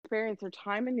experience or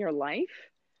time in your life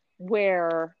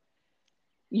where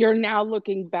you're now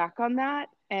looking back on that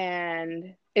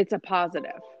and it's a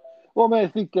positive? Well, man, I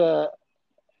think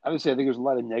obviously I think there's a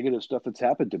lot of negative stuff that's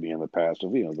happened to me in the past.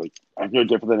 Of like I'm no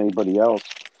different than anybody else.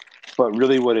 But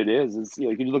really, what it is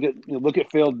you can look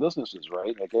at failed businesses,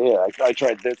 right? Like, yeah, I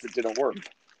tried this, it didn't work.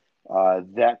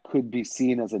 That could be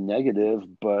seen as a negative,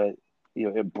 but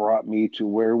it brought me to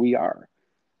where we are.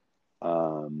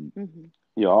 Um,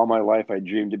 Hmm. all my life I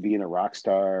dreamed of being a rock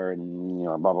star and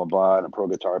blah blah blah and a pro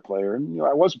guitar player, and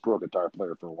I was a pro guitar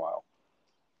player for a while.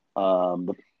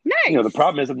 But the Nice.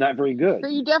 problem is I'm not very So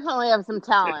good. you definitely have some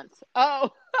talents.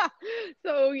 Oh,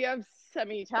 so you have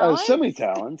semi Semi talents?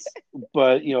 talents,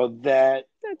 but that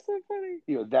That's so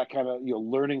funny. that kind of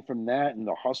learning from that and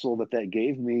the hustle that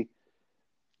gave me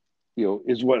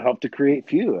is what helped to create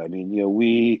Few. I mean,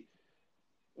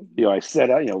 I set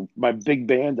out, my big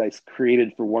band I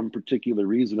created for one particular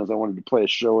reason is I wanted to play a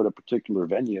show at a particular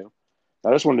venue.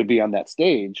 I just wanted to be on that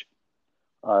stage.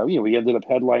 We ended up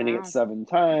headlining it Wow. 7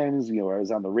 times. I was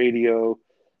on the radio,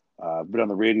 been on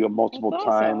the radio That's multiple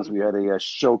times. awesome. We had a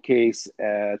showcase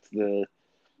at you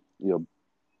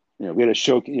know, we had a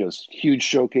show, huge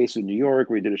showcase in New York.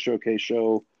 We did a showcase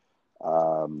show.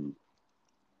 Um,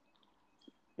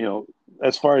 you know,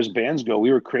 as far as bands go,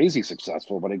 we were crazy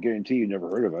successful, but I guarantee you never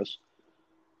heard of us.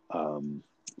 Um,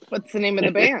 What's the name of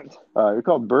the band? We're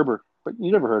called Berber, but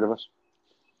you never heard of us.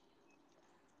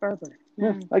 Berber.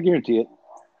 Yeah, No, I guarantee it.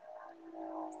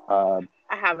 Uh,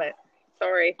 I haven't.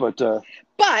 Sorry. but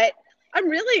But I'm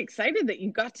really excited that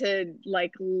you got to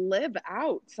like live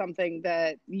out something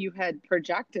that you had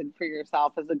projected for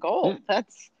yourself as a yeah, goal. uh,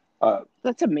 That's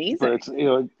but it's amazing and it's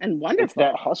that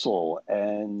wonderful. hustle,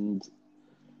 and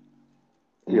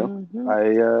Hmm.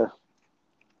 I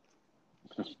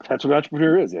that's what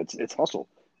entrepreneur is. It's hustle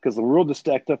because the world is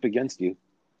stacked up against you.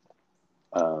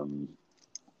 Um,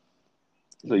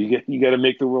 so you got to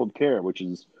make the world care, which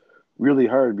is really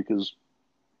hard because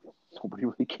nobody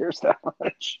really cares that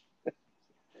much.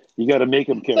 You got to make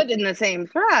them care. But in the same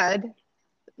thread,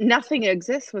 nothing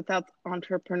exists without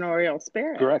entrepreneurial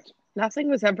spirit. Correct. Nothing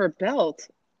was ever built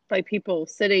by people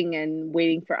sitting and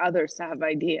waiting for others to have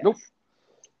ideas. Nope.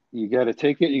 You got to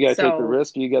take it. You got to take the So,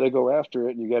 risk. You got to go after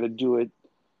it. And you got to do it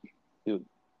you know,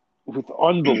 with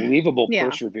unbelievable yeah.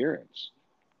 perseverance.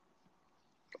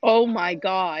 Oh my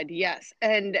God, yes.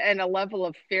 And a level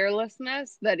of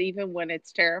fearlessness that even when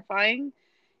it's terrifying,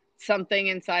 something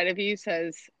inside of you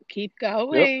says, keep Yep.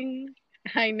 going.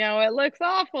 I know it looks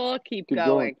awful, keep Keep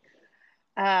going.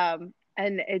 going.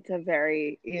 And it's a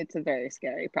very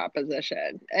scary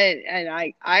proposition. And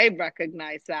I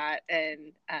recognize that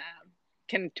and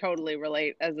can totally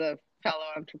relate as a fellow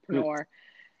Yeah. entrepreneur.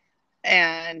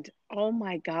 And oh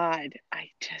my God,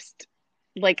 I just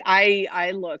like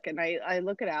I look and I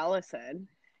look at Allison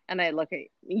and I look at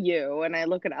you and I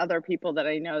look at other people that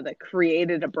I know that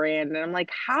created a brand and I'm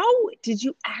like, how did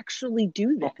you actually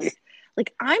do this?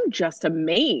 Like I'm just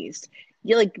amazed.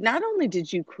 You like not only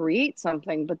did you create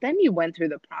something, but then you went through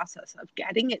the process of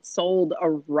getting it sold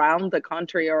around the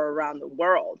country or around the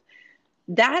world.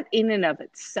 That in and of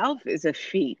itself is a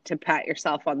feat to pat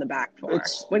yourself on the back for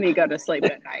It's when you go to sleep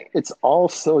at night. it's all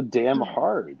so damn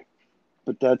hard,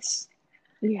 but that's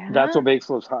Yeah. what makes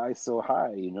those highs so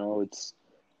high. It's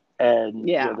and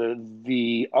Yeah.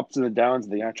 the ups and the downs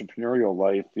of the entrepreneurial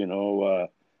life.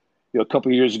 A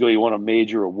couple of years ago, you won a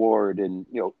major award, and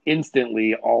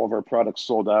instantly all of our products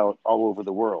sold out all over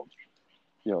the world.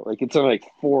 Like it's only like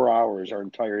 4 hours, our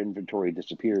entire inventory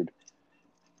disappeared,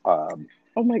 um,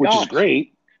 Oh my which is gosh.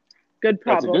 great. Good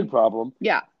That's a good problem. problem.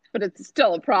 Yeah, but it's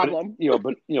still a But problem.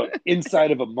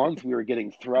 inside of a month, we were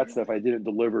getting threats that if I didn't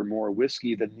deliver more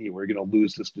whiskey, then we're going to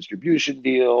lose this distribution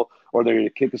deal, or they're going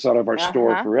to kick us out of our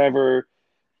store Uh-huh. forever.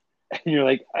 And you're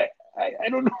like, I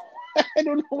don't know, I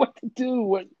don't know what to do.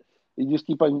 What you just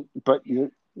keep on, but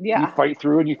you Yeah. fight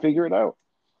through and you figure it out.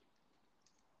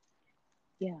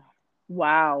 Yeah.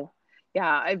 Wow.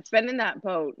 Yeah, I've been in that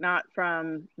boat, not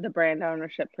from the brand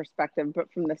ownership perspective, but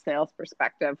from the sales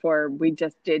perspective, where we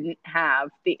just didn't have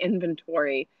the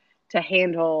inventory to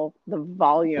handle the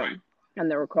volume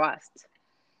and the requests.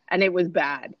 And it was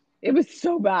bad. It was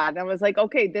so bad. I was like,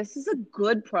 okay, this is a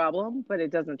good problem, but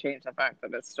it doesn't change the fact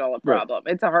that it's still a Right. problem.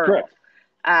 It's a hurdle. Correct.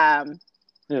 Um,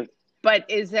 Yeah. But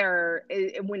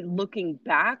when looking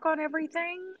back on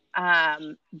everything,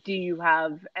 do you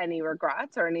have any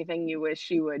regrets or anything you wish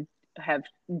you would have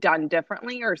done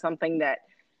differently or something that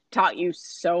taught you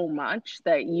so much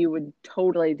that you would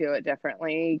totally do it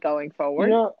differently going You forward?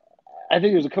 know, I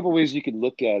think there's a couple ways you can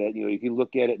look at it. You can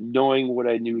look at it knowing what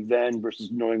I knew then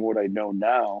versus knowing what I know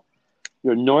now.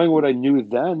 Knowing what I knew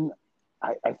then,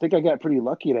 I think I got pretty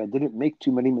lucky and I didn't make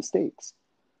too many mistakes.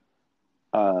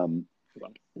 Um,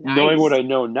 Knowing what Nice. I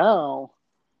know now,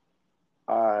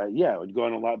 yeah, it would go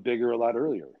on a lot bigger a lot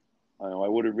earlier. I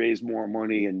would have raised more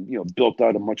money and built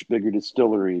out a much bigger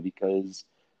distillery because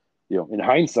in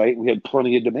hindsight we had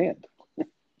plenty of demand.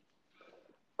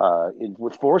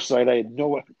 With foresight, I had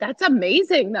no That's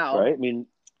amazing, though. right. I mean,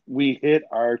 we hit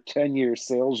our 10-year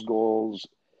sales goals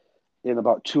in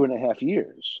about 2.5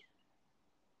 years,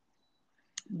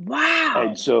 and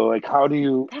Wow. so like, That's how do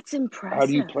you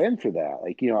impressive. plan for that?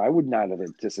 Like, I would not have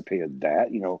anticipated that.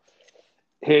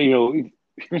 Hey,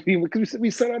 we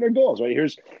set out our goals, right?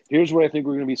 Here's what I think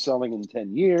we're going to be selling in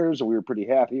 10 years, and we were pretty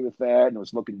happy with that, and it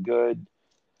was looking good.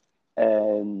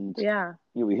 And Yeah.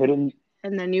 we hit it.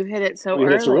 And then you hit it so We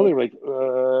hit it so early, early. like,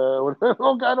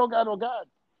 oh god, oh god, oh god.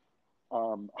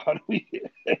 How do we?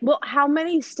 Well, how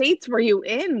many states were you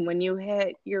in when you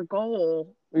hit your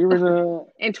goal We were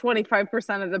in in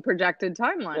 25% of the projected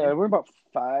timeline? we're in about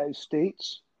 5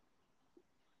 states,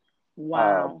 um,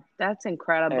 Wow. That's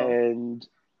incredible. and it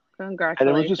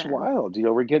was just Congratulations. wild.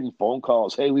 We're getting phone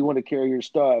calls. Hey, we want to carry your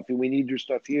stuff, and we need your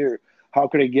stuff here. How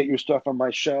can I get your stuff on my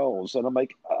shelves? And I'm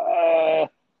like,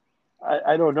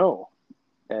 I don't know.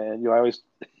 And I was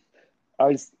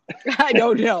I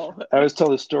don't know. I always tell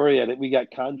the story that we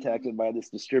got contacted by this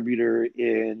distributor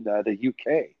in the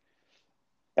UK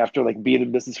after like being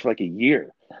in business for like a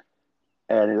year,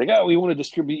 and they're like, "Oh, we want to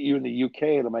distribute you in the UK,"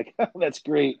 and I'm like, oh, "That's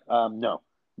great. No,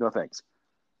 no thanks.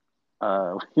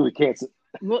 We can't.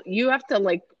 Well, you have to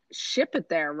like ship it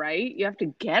there, right? You have to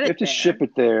get We it have to ship there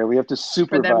it there. We have to for them.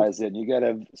 supervise it. And you got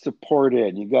to support it.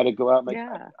 And you got to go out. I'm like,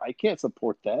 Yeah. I can't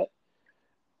support that.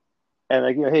 And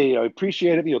I go, hey, I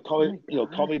appreciate it. Oh my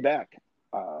Call God. me back.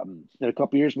 In a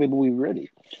couple of years, maybe we'll be ready.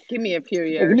 Give me a few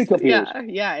Yeah, give me a years. couple of years. Yeah.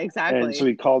 Yeah, And so exactly.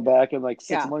 he called back in like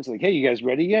six Yeah. months, like, hey, you guys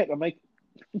ready yet? I'm like,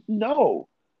 no,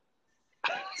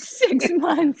 6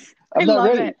 months. I I'm not love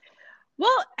ready. it.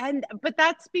 Well, but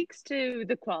that speaks to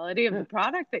the quality of Yeah, the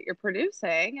product that you're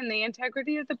producing and the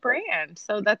integrity of the brand.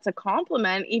 So that's a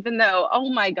compliment, even though, oh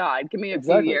my God, give me a few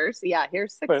exactly. years. Yeah,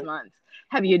 here's six But months.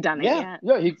 Have you done it yeah,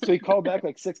 yet? yeah. So he called back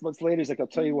like 6 months later. He's like, I'll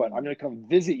tell you what, I'm going to come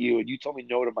visit you. And you told me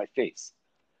no to my face.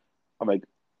 I'm like,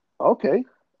 okay.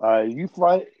 You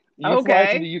fly to the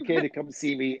Okay. UK to come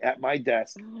see me at my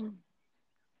desk.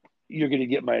 You're going to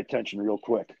get my attention real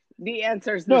quick. The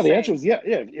answer's the No, the answer same. is yeah,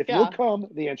 yeah. If you'll Yeah. come,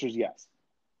 the answer is yes.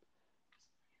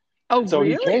 Oh, And so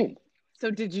he came. really?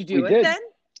 So did you We do it did.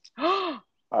 then?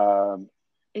 Um,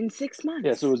 In six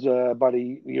yeah, so it months. was about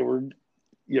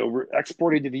we're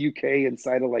exporting to the UK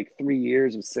inside of like 3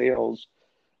 years of sales,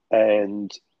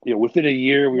 and within a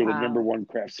year we were the number Wow. one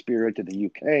craft spirit in the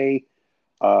UK.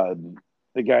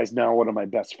 The guy's now one of my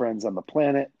best friends on the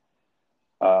planet.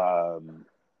 Um,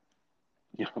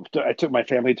 I took my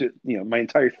family to my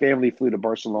entire family flew to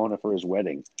Barcelona for his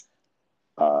wedding.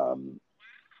 Um,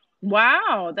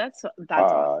 Wow. That's uh,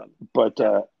 awesome. but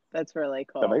Yeah. That's really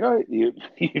I'm like, cool. all right,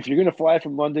 if you're gonna fly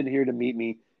from London here to meet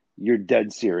me, you're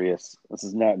dead serious. This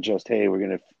is not just hey, we're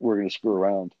gonna screw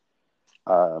around.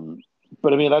 Um,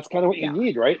 but I mean, that's kind of what you Yeah.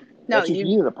 need, right? No, That's what you you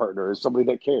need in a partner is somebody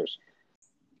that cares.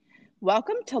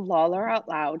 Welcome to Lawler Out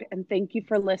Loud, and thank you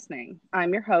for listening.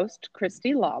 I'm your host,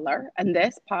 Christy Lawler, and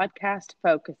this podcast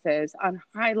focuses on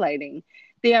highlighting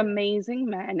the amazing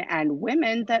men and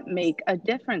women that make a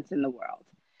difference in the world.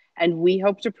 And we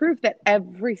hope to prove that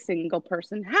every single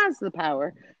person has the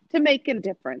power to make a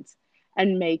difference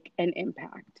and make an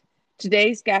impact.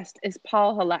 Today's guest is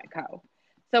Paul Haletko.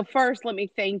 So, first, let me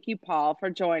thank you, Paul, for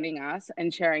joining us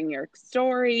and sharing your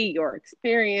story, your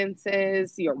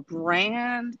experiences, your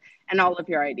brand, and all of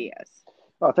your ideas.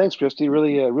 Oh, thanks, Christy.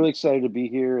 Really excited to be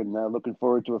here and looking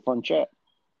forward to a fun chat.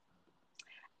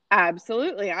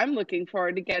 Absolutely. I'm looking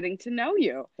forward to getting to know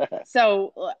you.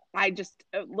 So,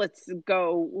 let's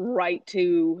go right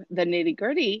to the nitty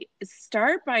gritty.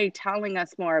 Start by telling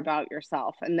us more about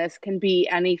yourself. And this can be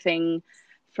anything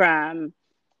from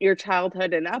your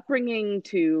childhood and upbringing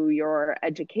to your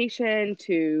education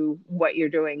to what you're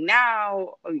doing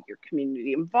now, your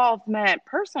community involvement,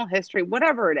 personal history,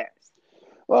 whatever it is.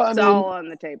 Well, I It's all mean, on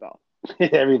the table.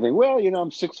 everything. Well,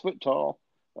 I'm 6 foot tall,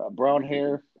 brown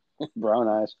hair, brown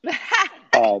eyes.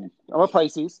 I'm a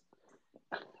Pisces,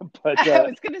 but I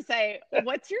was going to say,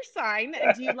 what's your sign?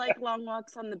 And do you like long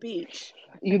walks on the beach?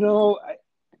 you know, I,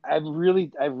 I have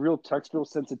real textural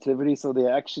sensitivity. So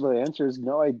the actual answer is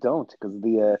no, I don't, because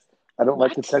I don't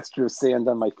like the What? texture of sand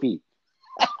on my feet.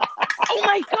 Oh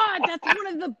my God, that's one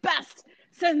of the best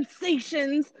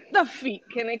sensations the feet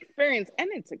can experience. And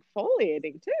it's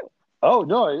exfoliating too. Oh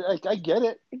no, I get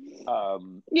it.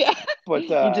 Yeah. But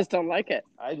You just don't like it.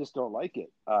 I just don't like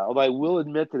it. Although I will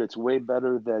admit that it's way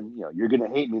better than, you're going to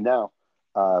hate me now.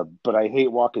 But I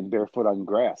hate walking barefoot on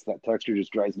grass. That texture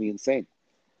just drives me insane.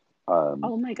 Um,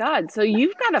 Oh my God. So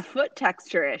you've got a foot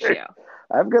texture issue.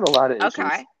 I've got a lot of issues.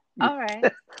 Okay. All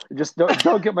right. Just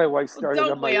don't get my wife started on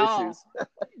Don't my we all? issues.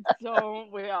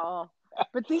 Don't we all?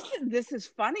 But this is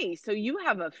funny. So you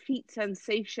have a feet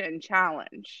sensation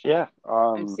challenge Yeah.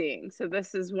 I'm seeing. So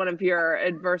this is one of your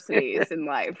adversities in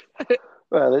life.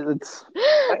 Well, it's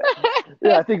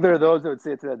yeah. I think there are those that would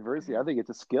say it's an adversity. I think it's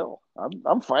a skill.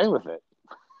 I'm fine with it.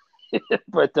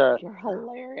 But You're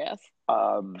hilarious.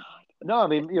 um, no, I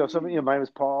mean, my name is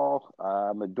Paul.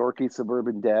 I'm a dorky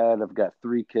suburban dad. I've got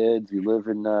three kids. We live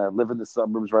in the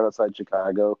suburbs right outside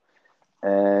Chicago,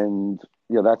 and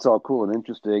that's all cool and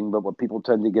interesting. But what people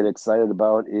tend to get excited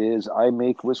about is I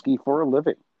make whiskey for a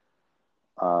living.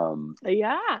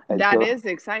 Yeah, And that so is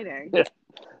exciting.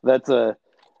 that's a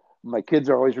my kids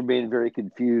are always remain very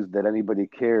confused that anybody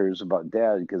cares about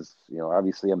dad because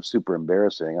obviously I'm super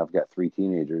embarrassing. I've got three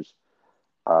teenagers,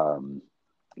 um,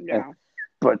 and Yeah.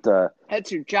 but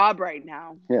That's your job right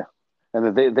now, yeah,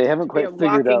 and they haven't to be a quite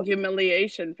figured walking out,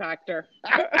 humiliation factor.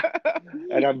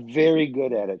 and I'm very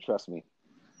good at it. Trust me.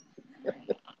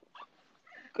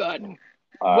 Good.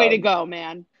 Way to Um, go,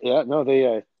 man. yeah, no, they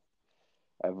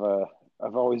I've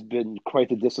I've always been quite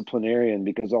the disciplinarian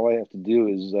because all I have to do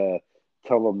is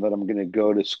tell them that I'm going to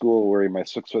go to school wearing my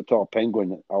 6 foot tall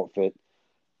penguin outfit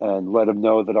and let them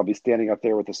know that I'll be standing out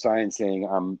there with a sign saying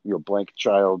I'm your blank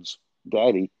child's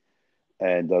daddy,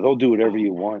 and they'll do whatever Oh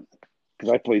you my, want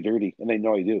because I play dirty and they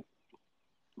know I do.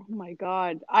 oh my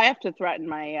God. I have to threaten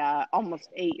my almost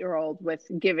 8-year-old with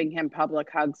giving him public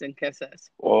hugs and kisses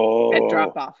at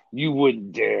drop Oh, off. you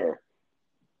wouldn't dare.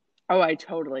 Oh, I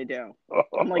totally do.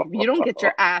 I'm like, if you don't get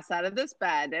your ass out of this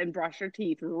bed and brush your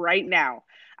teeth right now,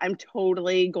 I'm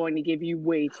totally going to give you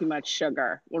way too much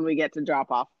sugar when we get to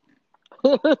drop off.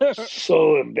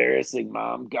 So embarrassing,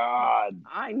 Mom. God,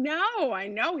 I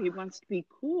know. He wants to be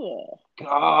cool.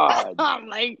 God. I'm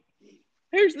like,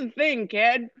 here's the thing,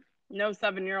 kid. No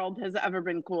 7-year-old has ever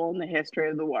been cool in the history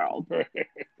of the world.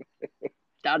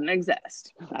 Doesn't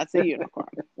exist. That's a unicorn.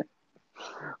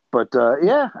 But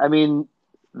yeah, I mean,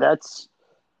 that's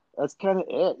that's kind of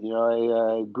it.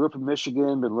 I grew up in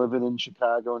Michigan, been living in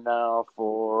Chicago now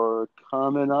for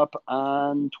coming up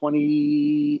on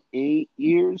 28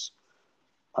 years.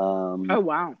 Oh, Um,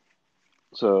 wow.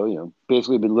 so,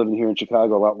 basically been living here in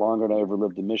Chicago a lot longer than I ever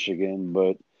lived in Michigan,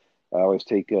 but I always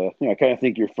take, I kind of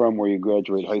think you're from where you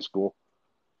graduate high school.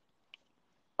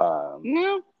 Um,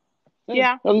 No, yeah,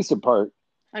 yeah. at least in part.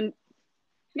 And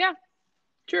yeah,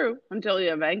 true. Until you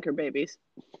have anchor babies.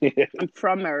 I'm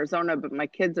from Arizona, but my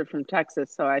kids are from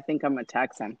Texas, so I think I'm a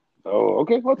Texan. Oh,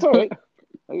 okay. Well, that's all right.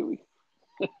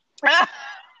 I,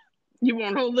 You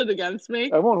won't hold it against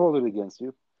me. I won't hold it against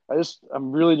you.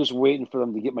 I'm really just waiting for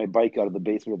them to get my bike out of the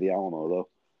basement of the Alamo, though.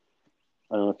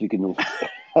 I don't know if you can,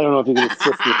 I don't know if you can assist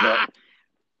with that.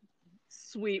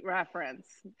 Sweet reference.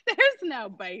 There's no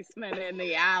basement in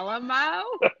the Alamo.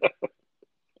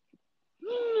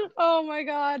 Oh my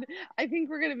God. I think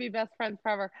we're gonna be best friends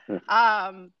forever.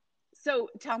 So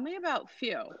tell me about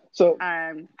Few. So,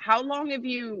 How long have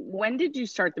you, when did you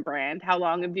start the brand? How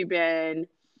long have you been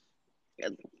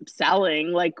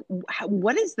selling? Like,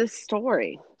 what is this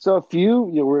story? so if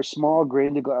we're a small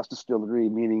grain to glass distillery,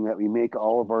 meaning that we make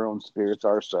all of our own spirits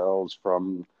ourselves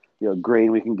from,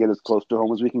 grain we can get as close to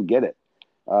home as we can get it.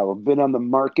 We've been on the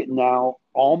market now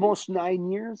almost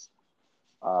 9 years.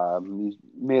 We Nice.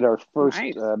 made our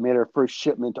first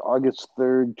shipment August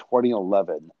 3rd,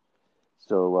 2011.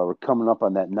 So we're coming up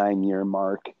on that 9 year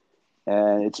mark,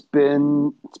 and it's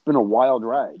been a wild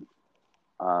ride.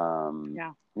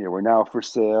 Yeah. We're now for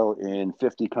sale in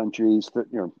 50 countries.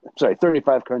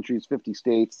 35 countries, 50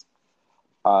 states.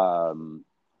 Um,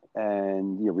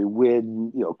 and we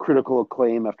win critical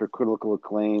acclaim after critical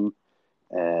acclaim,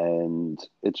 and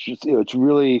it's just it's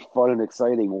really fun and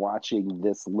exciting watching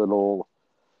this little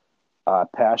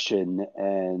passion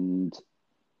and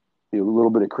a little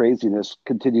bit of craziness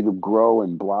continue to grow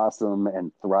and blossom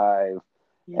and thrive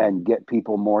Yeah. and get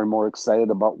people more and more excited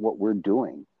about what we're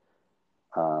doing.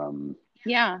 Um,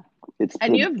 Yeah. it's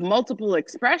And you been have multiple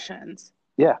expressions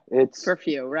Yeah, it's for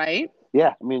Few, right?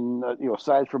 yeah. I mean,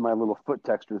 aside from my little foot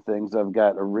texture things, I've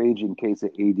got a raging case of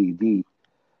ADD,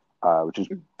 which is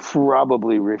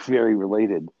probably very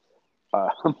related. Uh,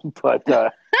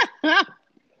 but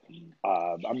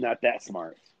I'm not that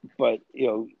smart. But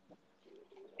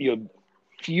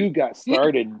Few got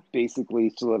started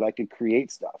basically so that I could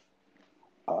create stuff.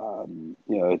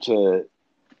 It's a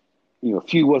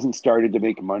Few wasn't started to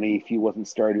make money. Few wasn't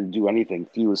started to do anything.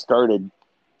 Few was started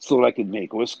so that I could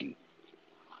make whiskey.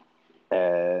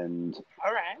 And,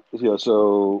 All right.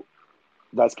 so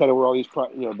that's kind of where all these,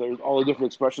 there's all the different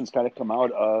expressions kind of come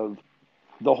out of.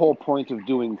 The whole point of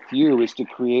doing Few is to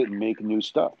create and make new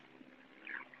stuff.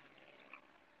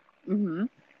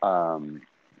 Mm-hmm. Um,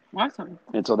 Awesome.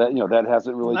 and so that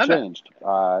hasn't really Love it. changed.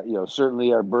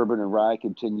 Certainly our bourbon and rye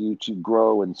continue to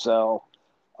grow and sell.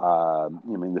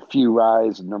 The Few Rye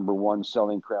is the number one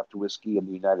selling craft whiskey in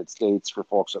the United States for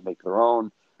folks that make their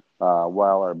own.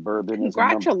 While our bourbon is a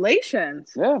number,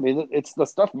 Congratulations. yeah, it's the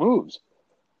stuff moves.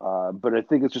 But I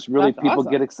think it's just really That's people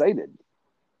get awesome. excited.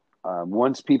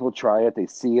 Once people try it, they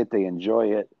see it, they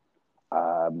enjoy it.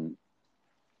 Um,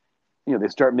 they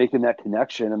start making that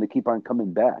connection and they keep on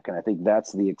coming back. And I think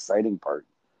that's the exciting part.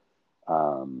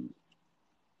 Um,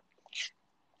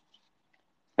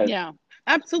 and, Yeah,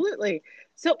 absolutely.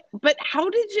 So, but how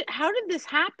did this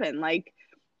happen? Like,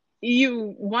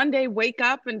 you one day wake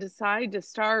up and decide to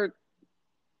start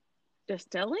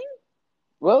distilling?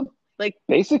 well, Like,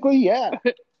 basically, yeah.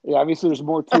 Yeah, obviously, there's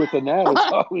more to it than that, as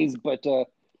always. But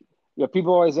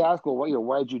people always ask, "Well,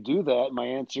 why'd you do that?" And my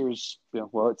answer is,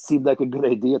 well, it seemed like a good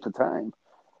idea at the time.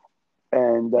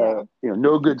 And yeah.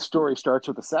 no good story starts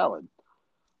with a salad.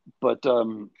 But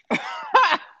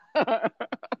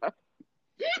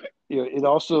it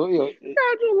also,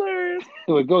 That's hilarious.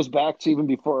 it goes back to even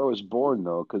before I was born,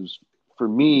 though, because for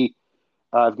me,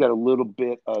 I've got a little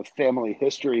bit of family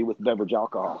history with beverage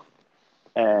alcohol.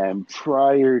 And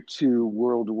prior to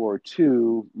World War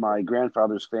II, my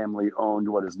grandfather's family owned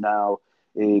what is now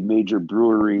a major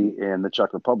brewery in the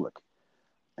Czech Republic.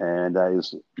 And Oh,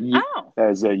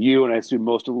 you and I assume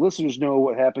most of the listeners know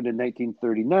what happened in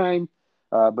 1939.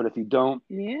 But if you don't,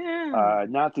 yeah.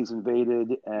 Nazis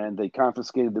invaded and they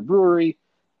confiscated the brewery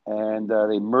and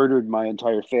they murdered my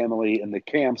entire family in the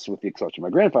camps, with the exception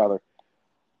of my grandfather.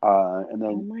 And Oh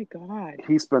then my God.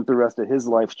 he spent the rest of his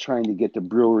life trying to get the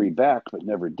brewery back, but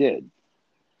never did.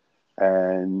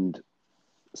 And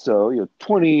so,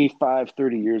 25,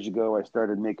 30 years ago, I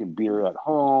started making beer at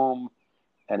home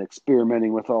and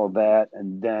experimenting with all that.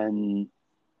 And then,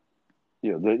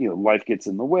 life gets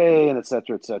in the way and et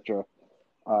cetera, et cetera.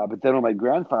 But then when my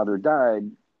grandfather died,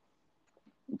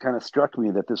 it kind of struck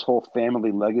me that this whole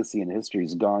family legacy and history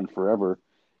is gone forever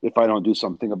if I don't do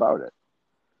something about it.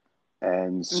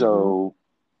 And Mm-hmm. so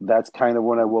that's kind of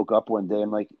when I woke up one day. I'm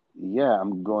like, yeah,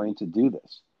 I'm going to do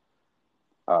this.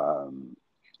 Um,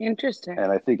 Interesting.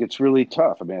 and I think it's really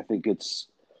tough. I mean, I think it's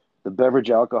the beverage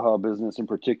alcohol business, in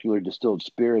particular, distilled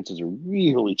spirits, is a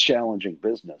really challenging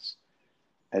business.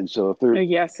 And so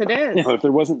Yes, it is. if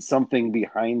there wasn't something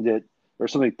behind it or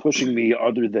something pushing me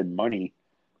other than money,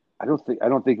 I don't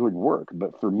think it would work.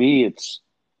 But for me,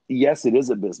 yes, it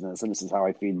is a business, and this is how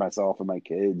I feed myself and my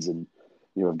kids, and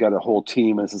I've got a whole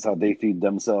team, and this is how they feed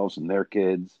themselves and their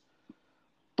kids.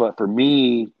 But for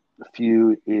me,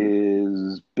 Few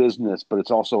is business, but it's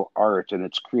also art and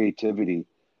it's creativity,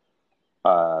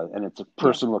 and it's a Yeah.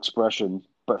 personal expression.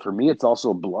 But for me, it's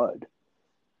also blood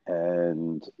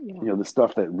and Yeah. the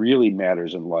stuff that really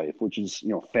matters in life, which is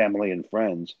family and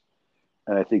friends.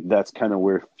 And I think that's kind of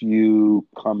where Few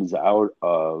comes out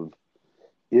of,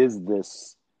 is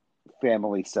this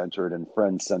family centered and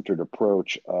friend centered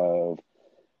approach of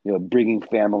bringing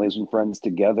families and friends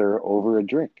together over a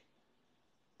drink.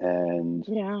 And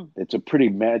Yeah. it's a pretty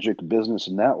magic business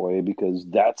in that way, because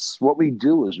that's what we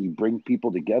do, is we bring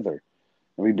people together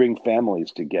and we bring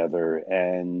families together.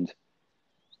 And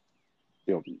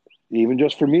you know even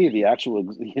just for me, the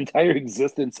entire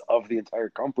existence of the entire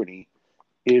company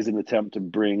is an attempt to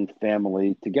bring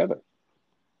family together.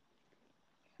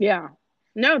 Yeah.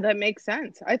 No, that makes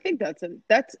sense. I think that's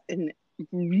an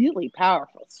really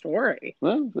powerful story.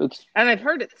 Well, it's And I've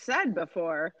heard it said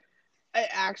before,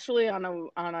 actually on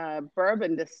a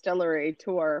bourbon distillery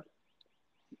tour,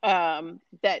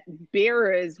 that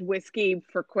beer is whiskey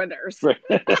for quitters. right.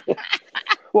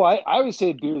 Well, I always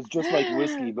say beer is just like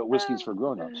whiskey, but whiskey's for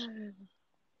grown-ups.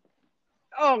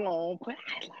 Oh, but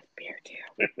I love beer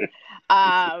too.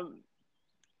 Um,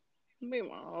 we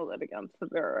won't hold it against the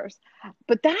brewers.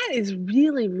 But that is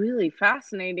really, really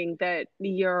fascinating that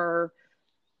your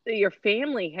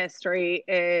family history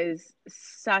is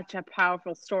such a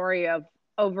powerful story of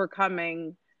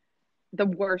overcoming the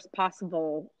worst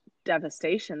possible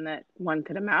devastation that one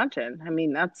could imagine. I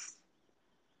mean,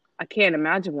 I can't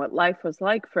imagine what life was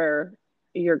like for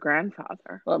your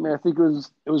grandfather. I mean, I think it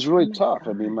was Oh really my tough.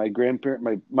 I mean,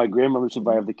 God. my grandmother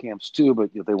survived the camps too, but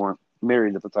they weren't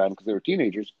married at the time because they were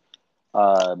teenagers. They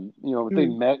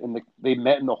Mm. met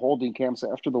in the holding camps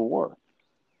after the war,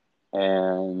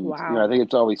 And, I Wow. think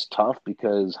it's always tough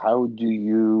because how do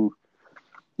you,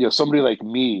 somebody like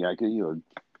me,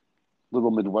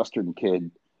 little Midwestern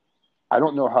kid, I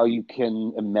don't know how you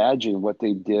can imagine what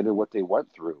they did or what they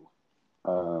went through.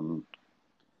 Um,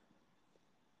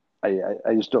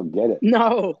 I just don't get it.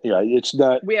 No, It's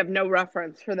not. we have no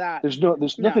reference for that. There's nothing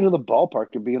No, in the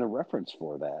ballpark to being a reference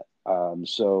for that.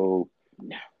 So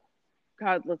no.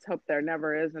 God, let's hope there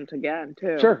never isn't again,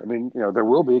 too. sure, I mean, there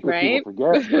will be because people Right?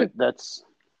 forget, but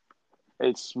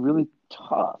it's really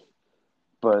tough.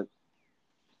 But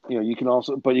you can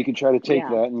also, but you can try to take Yeah.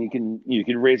 that and you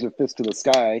can raise a fist to the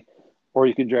sky, or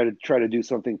you can try to do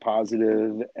something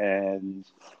positive and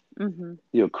Hmm.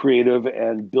 creative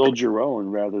and build your own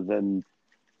rather than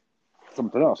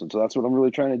something else. And so that's what I'm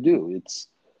really trying to do.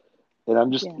 And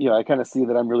I'm just, Yeah. I kind of see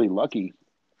that I'm really lucky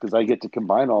because I get to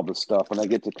combine all this stuff and I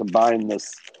get to combine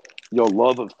this,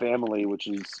 love of family, which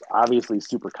is obviously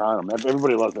super common.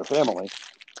 Everybody loves their family.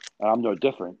 And I'm no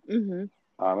different. Hmm.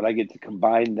 And I get to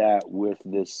combine that with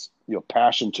this,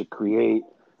 passion to create,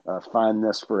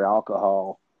 fondness for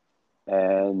alcohol.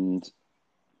 And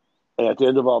at the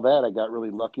end of all that, I got really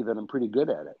lucky that I'm pretty good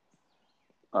at it.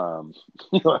 Um,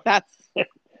 you know, That's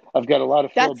I've got a lot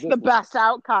of failed that's the businesses. best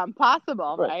outcome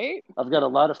possible, Right. right? I've got a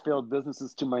lot of failed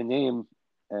businesses to my name,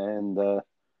 and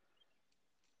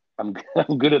I'm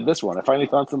I'm good at this one. I finally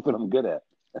found something I'm good at.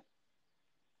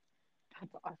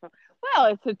 That's awesome. Well,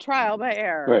 it's a trial by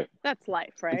error. Right. That's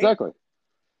life, right? Exactly.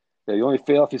 Yeah, you only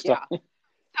fail if you stop. Yeah.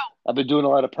 So, I've been doing a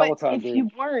lot of but Peloton if during you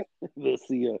weren't this.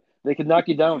 They can knock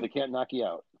you down, they can't knock you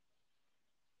out.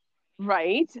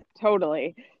 right,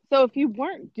 totally. So if you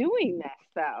weren't doing this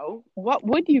though, what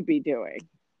would you be doing?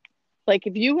 Like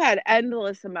if you had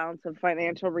endless amounts of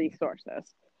financial resources,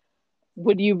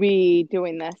 would you be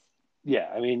doing this? Yeah,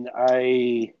 I mean,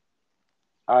 I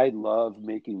love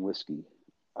making whiskey.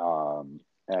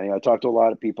 And I talked to a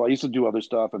lot of people. I used to do other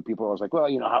stuff, and people I was like, well,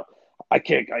 how I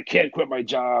can't quit my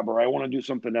job, or I want to do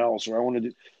something else, or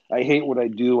I hate what I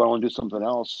do. I want to do something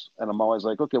else. And I'm always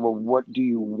like, okay, well, what do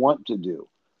you want to do?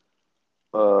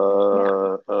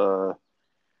 Yeah.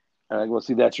 And I go,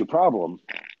 see, that's your problem.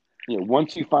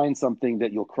 Once you find something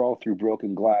that you'll crawl through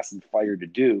broken glass and fire to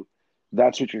do,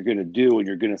 that's what you're going to do, and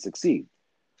you're going to succeed.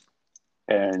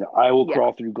 And I will Yeah.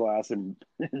 crawl through glass and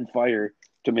fire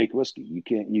to make whiskey.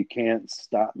 You can't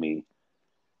stop me.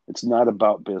 It's not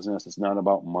about business. It's not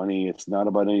about money. It's not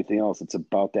about anything else. It's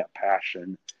about that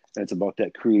passion, and it's about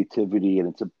that creativity, and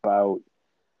it's about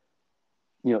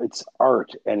it's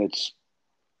art, and it's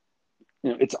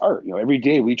art. Every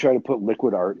day we try to put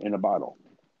liquid art in a bottle,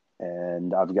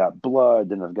 and I've got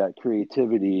blood, and I've got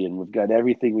creativity, and we've got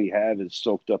everything we have is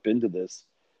soaked up into this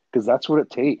because that's what it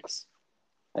takes.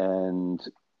 And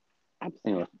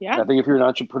Yeah. I think if you're an Oh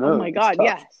entrepreneur, my it's God,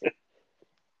 tough. yes.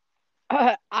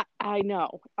 I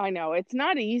know. I know. It's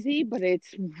not easy, but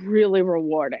it's really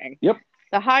rewarding. Yep.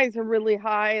 The highs are really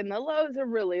high and the lows are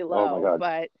really Oh my low, God.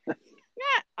 but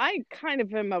yeah, I kind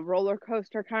of am a roller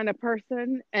coaster kind of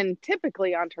person, and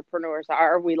typically entrepreneurs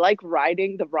are. We like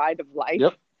riding the ride of life,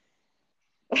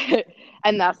 Yep.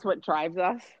 and that's what drives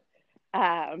us.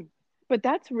 Um, but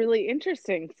that's really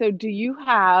interesting. So, do you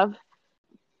have,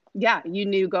 yeah, you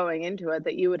knew going into it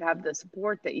that you would have the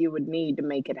support that you would need to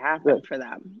make it happen Right. for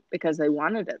them because they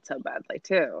wanted it so badly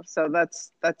too. So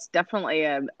that's definitely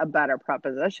a better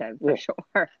proposition for Yeah.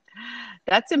 sure.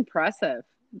 That's impressive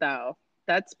though.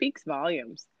 That speaks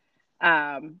volumes.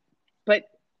 Um, but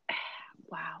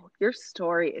wow, your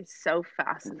story is so Mm-hmm.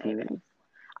 fascinating.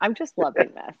 I'm just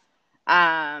loving this.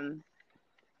 Um,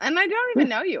 and I don't even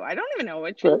know you. I don't even know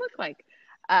what you Right. look like.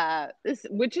 This,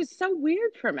 which is so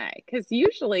weird for me, because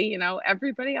usually,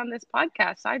 everybody on this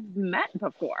podcast I've met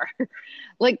before.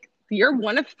 Like you're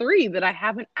one of three that I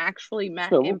haven't actually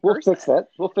met No, we'll, in we'll fix person. that.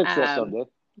 We'll fix that Um, someday.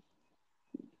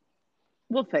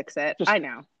 we'll fix it. Just I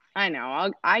know. I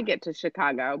know. I get to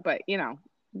Chicago, but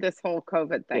this whole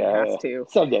COVID thing yeah, has yeah. to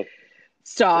Someday.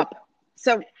 stop.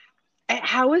 So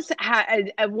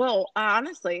well,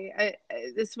 honestly,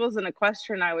 this wasn't a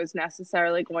question I was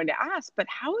necessarily going to ask, but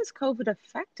how has COVID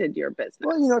affected your Well,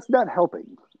 business? it's not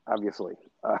helping, obviously.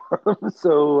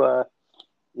 So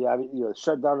yeah, I mean,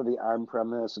 shut down of the on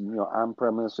premise, and on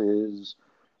premise is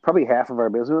probably half of our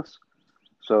business.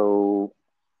 So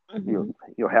Hmm.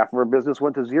 half of our business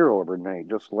went to zero overnight,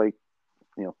 just like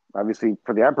obviously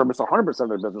for the on premise, 100% of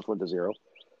their business went to zero.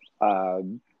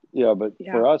 But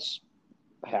Yeah. for us,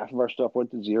 half of our stuff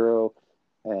went to zero,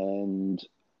 and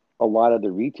a lot of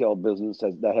the retail business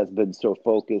has been so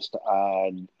focused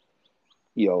on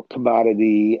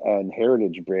commodity and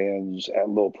heritage brands at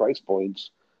low price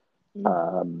points. Hmm.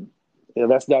 Um,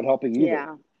 that's not helping either.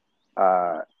 Yeah.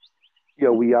 Uh,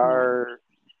 we No. are,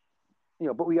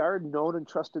 but we are a known and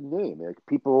trusted name. Like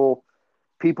people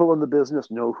in the business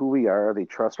know who we are. They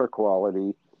trust our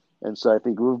quality, and so I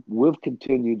think we've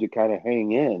continued to kind of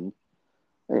hang in.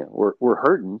 We're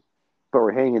hurting, but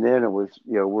we're hanging in, and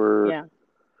Yeah.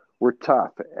 we're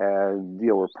tough, and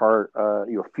we're part.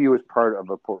 Few is part of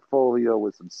a portfolio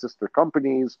with some sister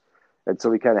companies, and so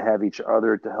we kind of have each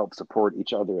other to help support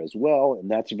each other as well, and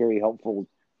that's very helpful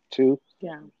too.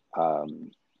 Yeah.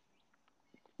 Um,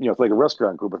 it's like a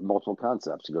restaurant group with multiple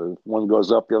concepts. If one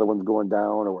goes up, the other one's going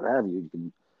down, or what have you.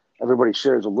 Everybody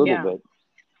shares a little Yeah. bit,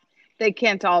 They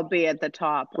can't all be at the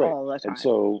top right? all the And time.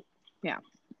 so, Yeah.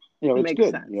 it's Makes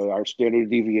good. sense. Our standard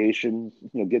deviation,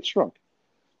 gets shrunk.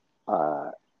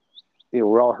 Uh,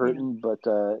 we're all Yeah. hurting, but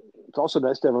it's also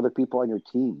nice to have other people on your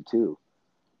team too.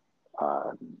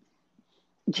 Uh,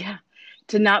 Yeah.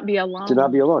 To not be to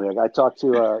not be alone. alone. Like I talked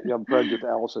to, I'm friends with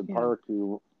Allison Yeah. Park,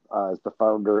 who is the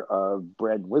founder of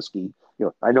Bread and Whiskey.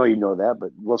 I know you know that,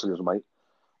 but listeners might.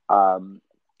 Um,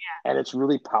 and it's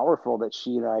really powerful that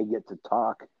she and I get to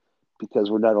talk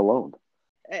because we're not alone.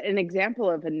 An example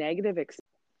of a negative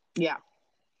yeah.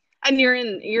 And you're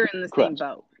in the same Correct.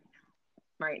 boat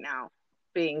right now,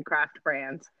 being craft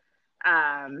brands.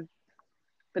 Um,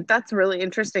 but that's really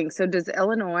interesting. So does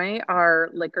Illinois, are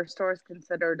liquor stores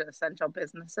considered essential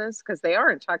businesses? Because they are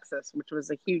in Texas, which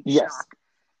was a huge Yes. shock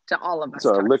to all of us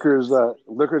So Texans.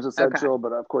 liquor's Okay. essential,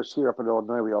 but of course here up in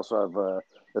Illinois we also have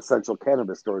essential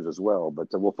cannabis stores as well. But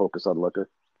we'll focus on liquor.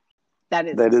 That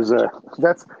is That is essential.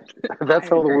 that's I that's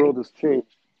how the agree. world has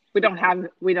changed. We don't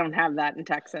have that in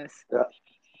Texas. Yeah.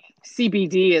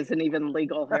 CBD isn't even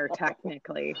legal here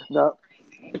technically, No,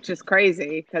 which is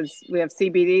crazy because we have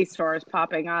CBD stores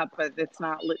popping up, but it's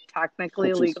not technically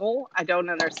which is legal. I don't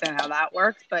understand how that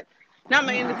works, but not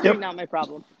my industry, yep. not my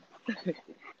problem.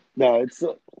 No, it's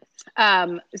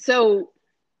So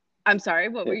I'm sorry,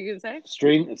 what were yeah, you going to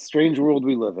say? strange world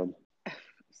we live in.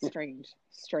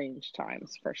 Strange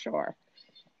times for sure.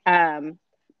 Um,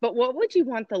 but what would you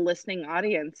want the listening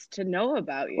audience to know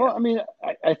about you? Well, I mean,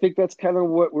 I think that's kind of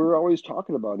what we're always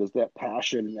talking about is that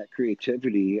passion and that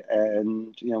creativity,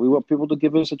 and we want people to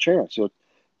give us a chance.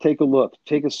 Take a look,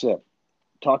 take a sip,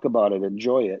 talk about it,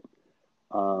 enjoy it,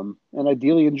 and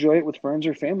ideally enjoy it with friends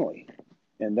or family.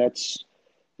 And that's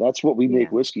what we make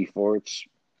Yeah. whiskey for. It's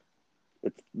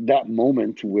that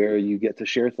moment where you get to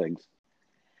share things.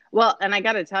 Well, and I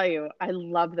got to tell you, I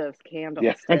love those Yeah,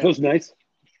 candles aren't too. those nice?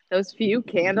 Those few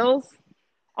candles.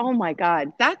 Oh my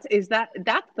God. That's the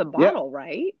Yeah. bottle,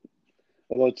 right?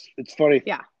 Although it's funny.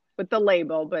 Yeah. With the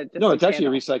label, but just No, the it's actually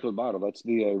a candle. recycled bottle. That's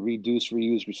the reduce,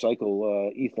 reuse,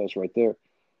 recycle ethos right there.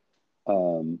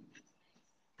 Um,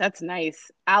 That's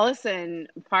nice. Allison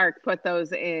Park put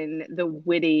those in the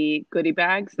Witty goodie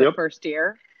bags the yep. first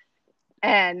year,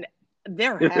 and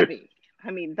they're heavy.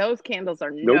 I mean, those candles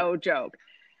are Nope. no joke.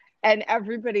 And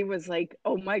everybody was like,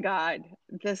 "Oh my God,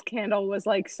 this candle was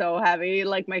like so heavy,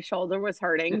 like my shoulder was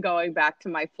hurting going back to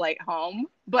my flight home."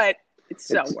 But it's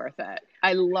so It's worth it.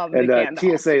 I love the and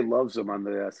candles. TSA loves them on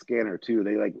the scanner too.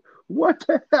 They like, what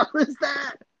the hell is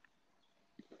that?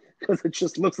 Because it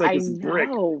just looks like I this brick.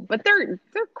 know, but they're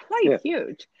quite Yeah.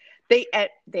 huge.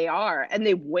 They are, and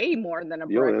they weigh more than a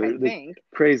brick, I They're think,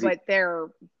 crazy. but they're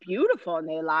beautiful and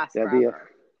they last Yeah, forever.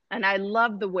 And I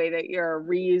love the way that you're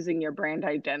reusing your brand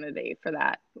identity for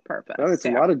that purpose it's a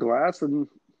too. lot of glass and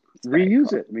It's very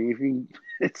reuse cool. it. I mean, if you,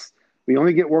 it's we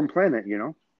only get one planet.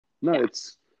 No, Yeah,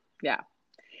 it's yeah.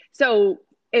 So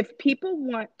if people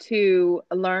want to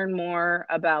learn more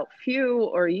about Few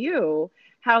or you,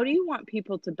 how do you want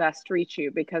people to best reach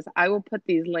you? Because I will put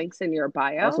these links in your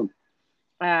bio. awesome.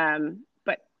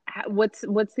 But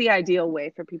what's the ideal way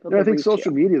for people I to think reach you?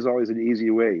 social media is always an easy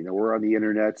way. We're on the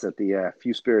internets at the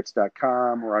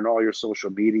fewspirits.com. We're on all your social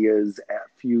medias at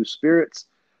Few Spirits.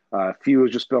 Few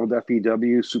is just spelled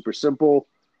FEW, super simple.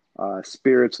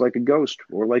 Spirits like a ghost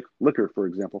or like liquor, for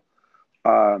example.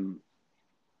 Um,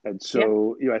 and Yeah,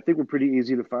 so, I think we're pretty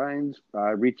easy to find.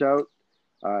 Reach out,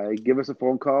 give us a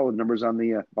phone call. The number's on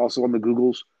the also on the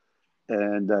Googles,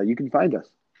 and you can find us.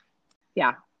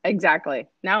 yeah, exactly.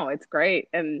 No, it's great.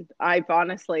 And I've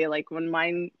honestly, like when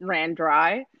mine ran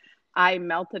dry, I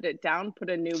melted it down, put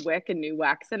a new wick and new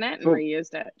wax in it, and Boom.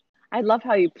 reused it. I love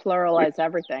how you pluralize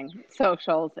everything: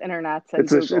 socials, internets, and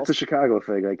It's Googles. a Chicago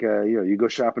thing. Like you go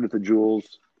shopping at the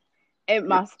Jewels. It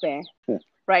must be, Yeah,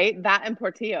 right? That and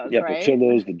Portillo's, yeah, right?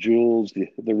 Portillo's, the Jewels,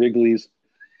 the Wrigley's.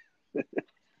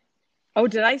 Oh,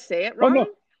 did I say it Oh wrong? no,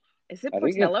 Is it I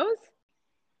think yeah, Portillo's?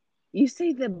 You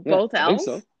say the yeah, both I think L's?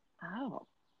 so. Oh,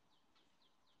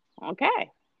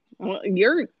 okay. Well,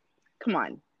 come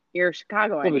on, you're a Well,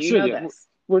 Chicagoan. it You should. know Yeah, this.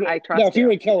 I Now, trust if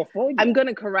you're you. in I'm California, going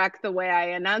to correct the way I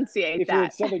enunciate if you're in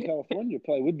that. Southern California, it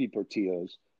probably would be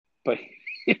Portillo's. But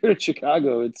here in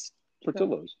Chicago, it's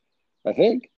Portillo's, I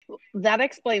think. That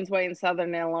explains why in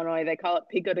Southern Illinois they call it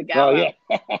Pico de Oh, Gallo.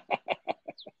 yeah.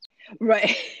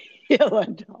 Right. Yellow.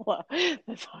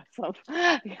 That's awesome.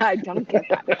 Yeah, I don't get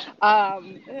that.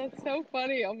 It's so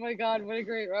funny. Oh my God, what a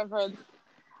great reference.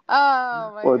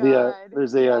 Oh my Or God.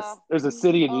 Yeah. there's a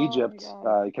city in Oh my Egypt,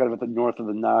 God. kind of at the north of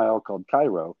the Nile called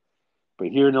Cairo. But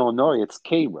here in Illinois, it's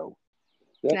Cairo.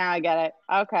 Yep. Now I get it.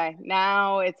 Okay.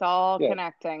 Now it's all Yeah.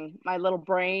 connecting. My little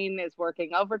brain is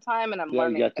working overtime and I'm Yeah, you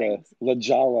learning got things. La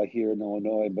Jolla here in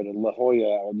Illinois, but in La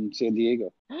Jolla out in San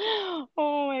Diego.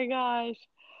 Oh my gosh.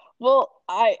 Well,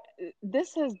 I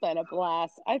this has been a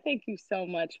blast. I thank you so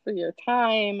much for your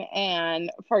time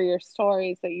and for your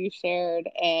stories that you shared.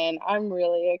 And I'm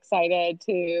really excited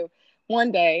to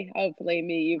one day hopefully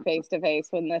meet you face to face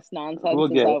when this nonsense We'll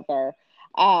is get it. over.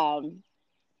 Um,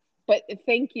 but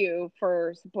thank you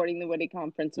for supporting the Woody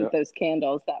Conference with Yeah. those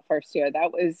candles that first year.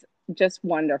 That was just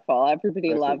wonderful. Everybody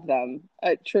I think. loved them,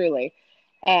 truly.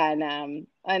 And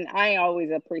I always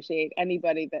appreciate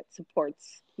anybody that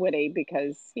supports Woody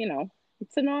because,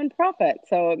 it's a nonprofit,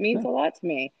 so it means Yeah. a lot to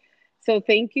me. So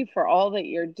thank you for all that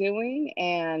you're doing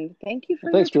and thank you for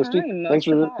your Thanks, Christy. time most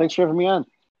of Thanks all. for having me on.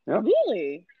 Yeah.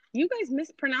 Really? You guys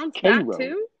mispronounced that Cairo.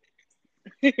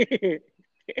 too?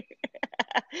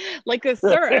 Like a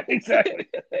syrup. Exactly.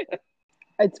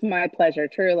 It's my pleasure,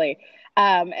 truly.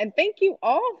 And thank you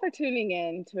all for tuning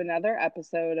in to another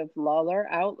episode of Lawler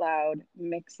Out Loud,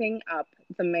 mixing up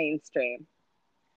the mainstream.